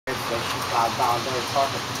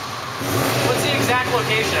What's the exact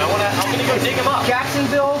location? I'm gonna go dig them up.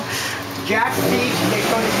 Jacksonville, Jack's Beach,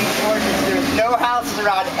 Daytona Beach, Oregon. There's no houses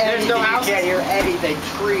around anything. There's no houses? You can't hear anything.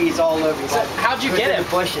 Trees all over. So how'd you get him?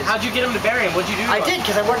 Bushes. How'd you get him to bury him? What'd you do? I did,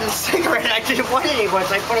 because I wanted a cigarette and I didn't want it anymore,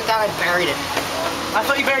 so I put it down and buried it. I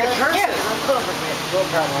thought you buried a person. Yeah,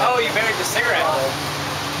 Oh, you buried the cigarette.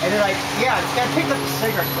 and then I picked up the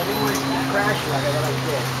cigarette, but I didn't want to crash like I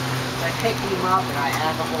did. So I picked him up and I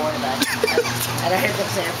had the whole way back. And I ended up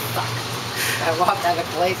saying, fuck. I walked out of the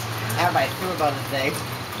place, I had my thumb on the thing.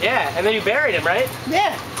 Yeah, and then you buried him, right?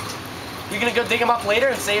 Yeah. You're gonna go dig him up later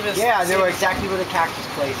and save his... Yeah, I know exactly where the cactus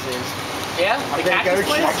place is. Yeah? I'm gonna go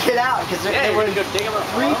check it out, because there were go dig him up.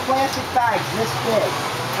 3 plastic bags this big.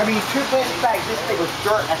 I mean, 2 plastic bags this big with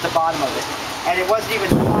dirt at the bottom of it. And it wasn't even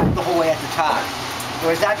flat the whole way at the top. It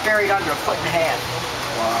was that buried under 1.5 foot.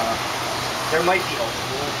 Wow. There might be a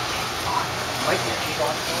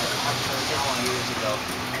years ago.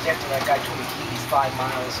 Because after that guy told me he's 5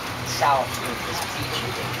 miles south of this beach in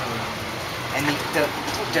Daytona. And the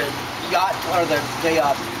yacht, or the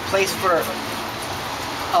place for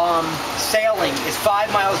sailing is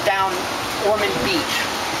 5 miles down Ormond Beach.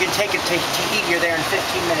 You can take it to Tahiti, you're there in 15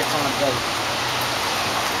 minutes on a boat.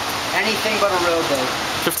 Anything but a rowboat.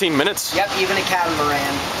 15 minutes? Yep, even a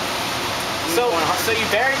catamaran. So you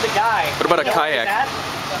buried the guy. What about a kayak?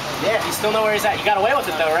 Yeah. You still know where he's at. You got away with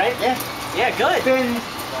it though, right? Yeah. Yeah, good. It's been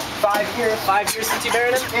 5 years. 5 years since you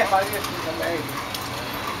buried him? Yeah, 5 years since I married him.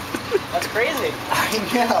 That's crazy. I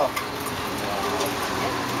know.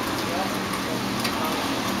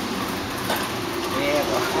 Yeah,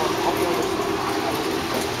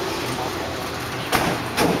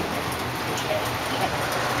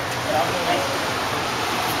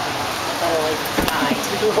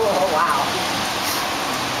 oh, wow.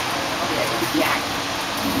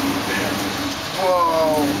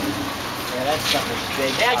 Whoa. Yeah, that sucker's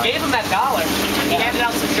big. Yeah, I gave him that $1. He handed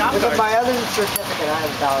out some shop Look cards. at my other certificate, I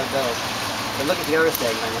have $1 bills. But look at the other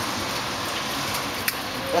thing, man.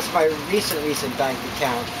 That's my recent bank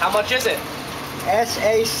account. How much is it?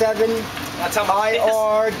 SA7 That's how much it is.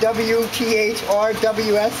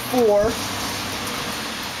 IRWTHRWS4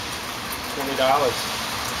 $20.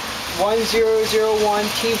 1001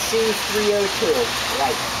 TC302.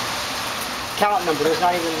 Right. Account number. There's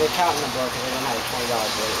not even the account number because I don't have a $20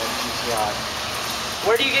 rate like GCI.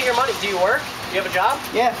 Where do you get your money? Do you work? Do you have a job?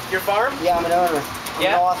 Yeah. Your farm? Yeah, I'm an owner. I'm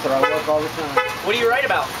Yeah? an author. I work all the time. What do you write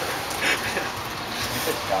about?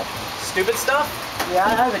 Good stuff. Stupid stuff? Yeah,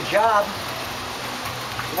 I have a job.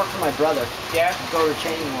 I work for my brother. Yeah. Go to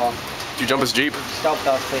retaining wall. Did you jump his Jeep? Stealth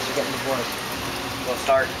dog place. We're getting divorced. We'll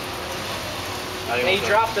start. And he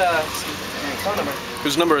dropped a phone number.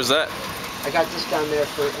 Whose number is that? I got this down there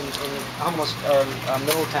for in almost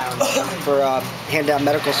Middletown for hand out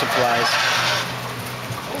medical supplies.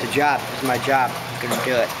 It's a job. It's my job. I'm gonna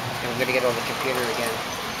do it. And I'm gonna get on the computer again.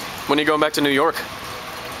 When are you going back to New York?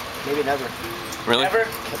 Maybe never. Really? Never?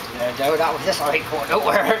 No, not with this. I ain't going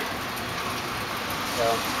nowhere. So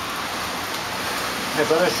my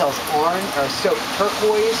brother sells orange or soap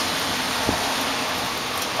turquoise.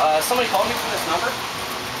 Somebody called me from this number.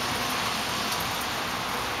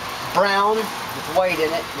 Brown with white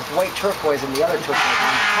in it, with white turquoise and the other turquoise.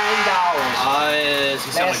 $10. Is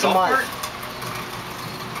he selling Last a golf month. cart?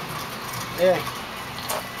 Yeah.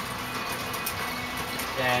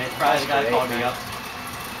 Yeah, probably the guy called me up.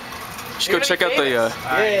 Just go check out the. Yeah,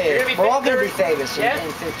 we're all gonna be famous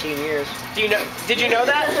in 15 years. Do you know? Did you know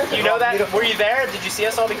that? You know that? Were you there? Did you see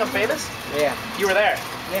us all become famous? Yeah. You were there.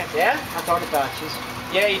 Yeah. Yeah? I thought about you.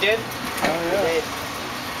 Yeah, you did. Oh yeah.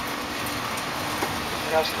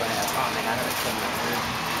 What else do I have? Oh man, I gotta clean my room.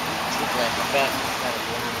 It's like a bet.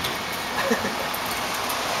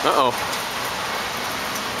 Uh-oh.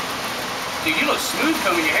 Dude, you look smooth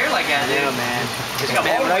combing your hair like that, dude. Yeah, man.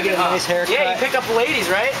 Man, When I get a nice haircut. Yeah, you pick up the ladies,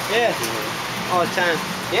 right? Yeah. All the time.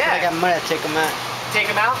 Yeah. I got money to take them out.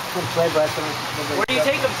 Take them out? Come play by some. Where do you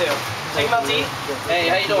take them to? Take them out to eat? Hey,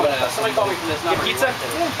 how you doing? Somebody called me from this number. Get pizza?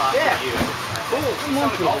 Yeah. Cool. I'm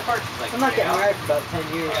not getting married for about 10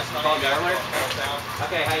 years.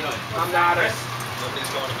 Okay, how you doing? I'm not. Nobody's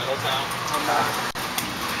going to Middletown. I'm not.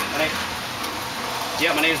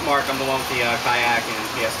 Yeah, my name's Mark. I'm the one with the kayak and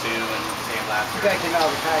PS2 and sand blast. You guys came out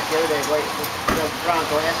of the kayak the other day, wait, brown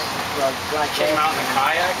glass, black Came out in the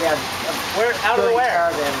kayak? Yeah. Where? Out of where?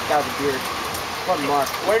 Caravan, got the beard. What Mark?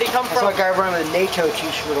 Where'd he come I saw from? a guy wearing a NATO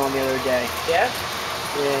t-shirt on the other day. Yeah?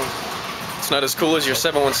 Yeah. It's not as cool as your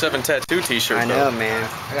 717 tattoo t-shirt. I know, though. man.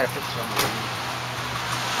 I gotta fix something.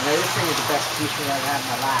 I know this thing is the best t-shirt I've had in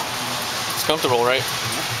my life. It's comfortable, right?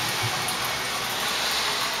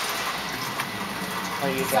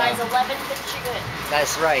 There you go. Size 11 fits you good.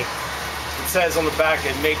 That's right. It says on the back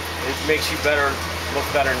it makes you look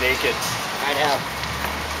better naked. I know.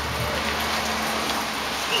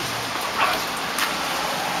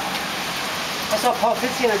 I saw Paul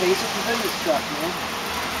Fitz the other day. He's a convenience truck, man.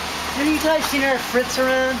 Have you guys seen our Fritz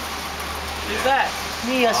around? Who's that?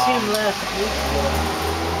 Me, I seen him last week.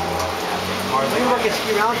 We work at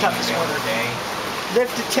Ski Round Top this morning.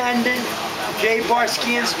 Lift attendant, J-bar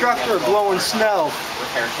ski instructor, blowing snow.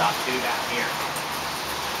 Repair shop too down here.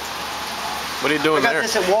 What are you I doing got there?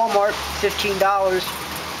 this at Walmart, $15.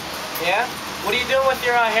 Yeah? What are you doing with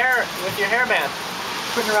your hairband?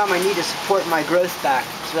 Putting it around my knee to support my growth back,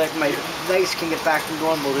 so that my legs can get back to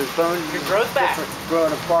normal. There's bone Your growth back?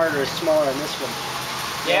 growing apart or smaller than this one.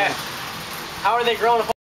 Yeah. How are they growing apart?